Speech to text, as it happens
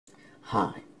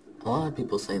Hi. A lot of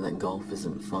people say that golf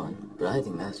isn't fun, but I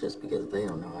think that's just because they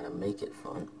don't know how to make it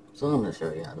fun. So I'm going to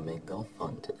show you how to make golf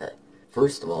fun today.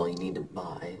 First of all, you need to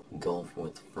buy Golf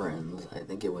with Friends. I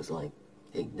think it was like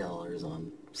 $8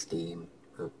 on Steam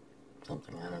or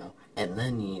something, I don't know. And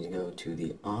then you need to go to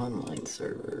the online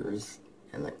servers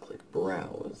and then click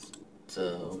Browse.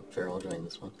 So, sure, I'll join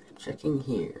this one. Checking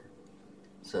here.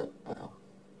 So,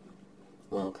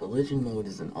 well, collision mode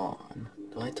isn't on.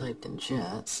 So I typed in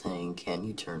chat saying, can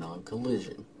you turn on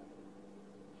collision?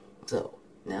 So,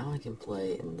 now I can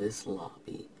play in this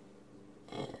lobby,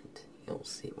 and you'll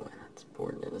see why that's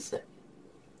important in a second.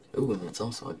 Ooh, and it's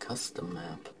also a custom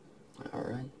map.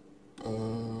 Alright,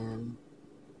 and...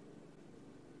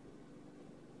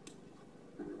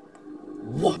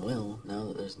 what? Well, now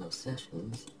that there's no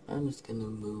sessions, I'm just gonna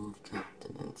move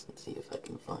continents and see if I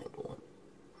can find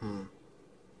one.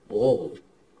 Whoa.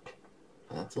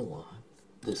 That's a lot.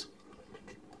 This one.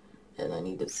 And I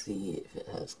need to see if it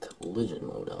has collision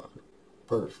mode on.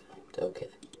 Perfect, okay.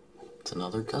 It's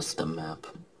another custom map.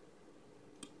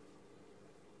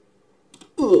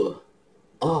 Ugh!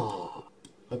 Oh!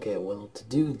 Okay, well, to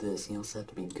do this, you also have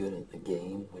to be good at the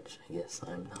game, which I guess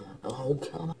I'm not. Oh,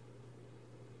 come on!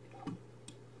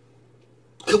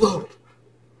 Come on!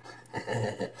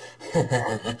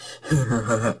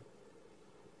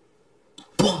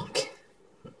 Bonk!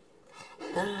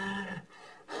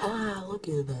 Look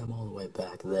at them all the way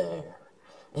back there.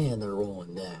 And they're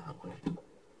rolling down.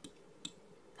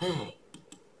 Hey!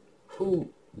 Who?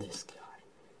 This guy.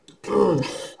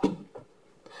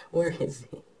 Where is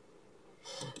he?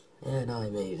 And I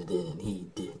made it in and he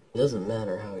did. It doesn't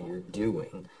matter how you're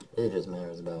doing. It just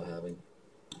matters about having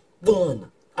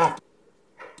fun.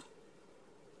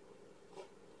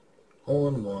 Hole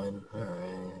in one.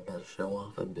 Alright, I gotta show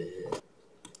off a bit.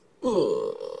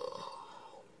 Ugh.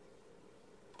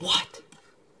 What?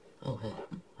 Oh, hey,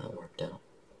 that worked out.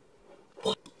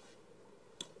 What?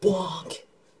 Bonk!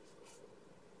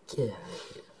 Get out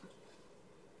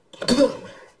of here. Boom!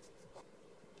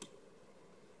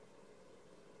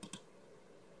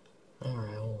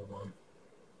 Alright, hole in one.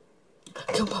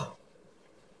 Come on!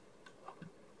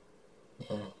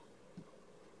 Yeah.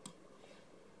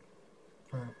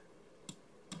 Alright.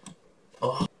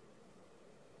 Oh!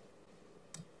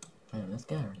 Man, this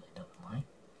guy really doesn't like.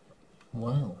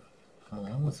 Well,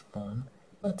 that was fun.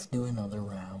 Let's do another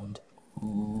round.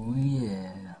 Ooh,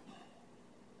 yeah.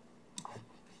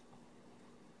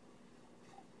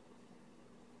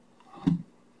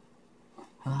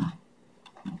 Ah.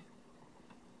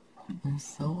 There's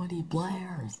so many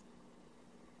players.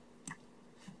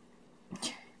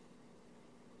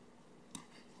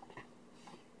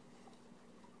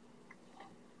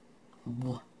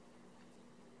 What?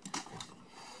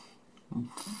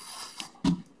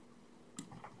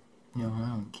 You know, I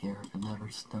don't care if it never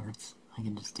starts. I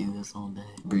can just do this all day.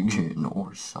 Begin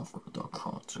or suffer the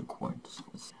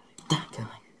consequences. That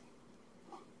guy.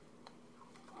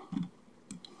 Okay,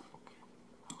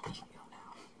 I'll let you go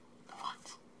now. What?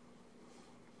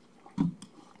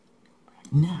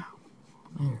 Now.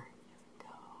 There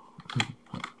you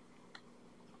go.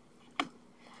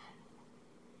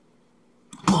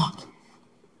 Block.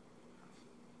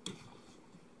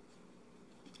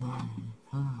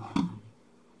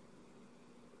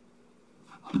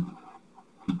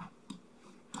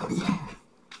 Oh yeah.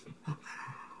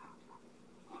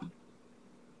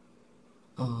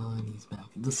 Oh, and he's back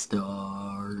at the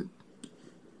start.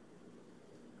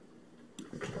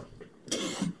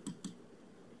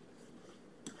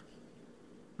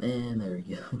 And there we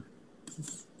go.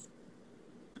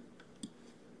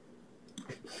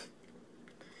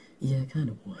 Yeah, it kind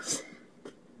of was.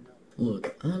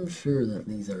 Look, I'm sure that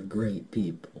these are great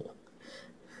people.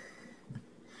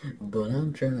 But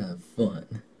I'm trying to have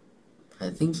fun. I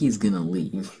think he's gonna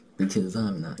leave, because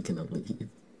I'm not gonna leave.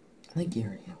 I think he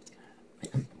already knows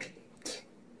what's gonna happen.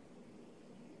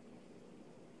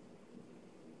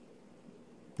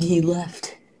 He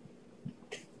left.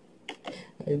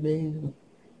 I made him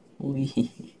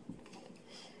leave.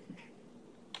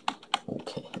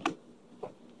 Okay.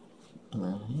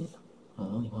 Alright.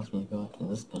 Well, he wants me to go after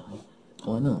this guy.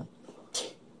 Why not?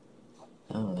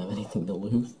 I don't have anything to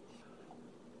lose.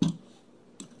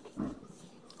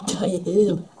 I hit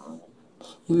him.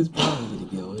 He was probably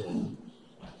gonna go in.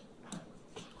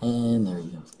 And there he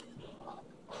goes again.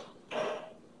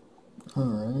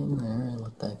 Alright, there, I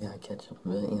let that guy catch up a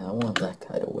bit. Yeah, I want that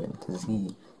guy to win, because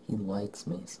he likes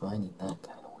me, so I need that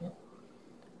guy to win.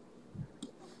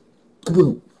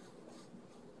 Kaboom!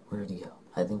 Where did he go?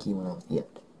 I think he went off the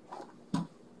edge.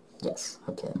 Yes,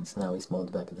 okay, so now he's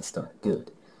mauled back at the start.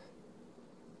 Good.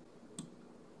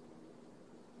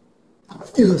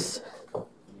 Yes!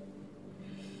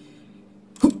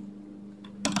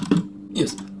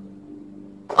 Yes!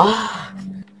 Ah!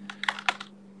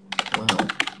 Well,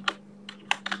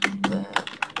 that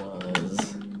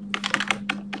was...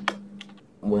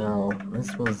 Well,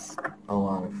 this was a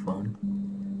lot of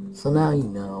fun. So now you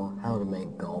know how to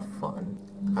make golf fun.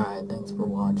 Alright, thanks for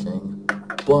watching.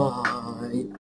 Bye!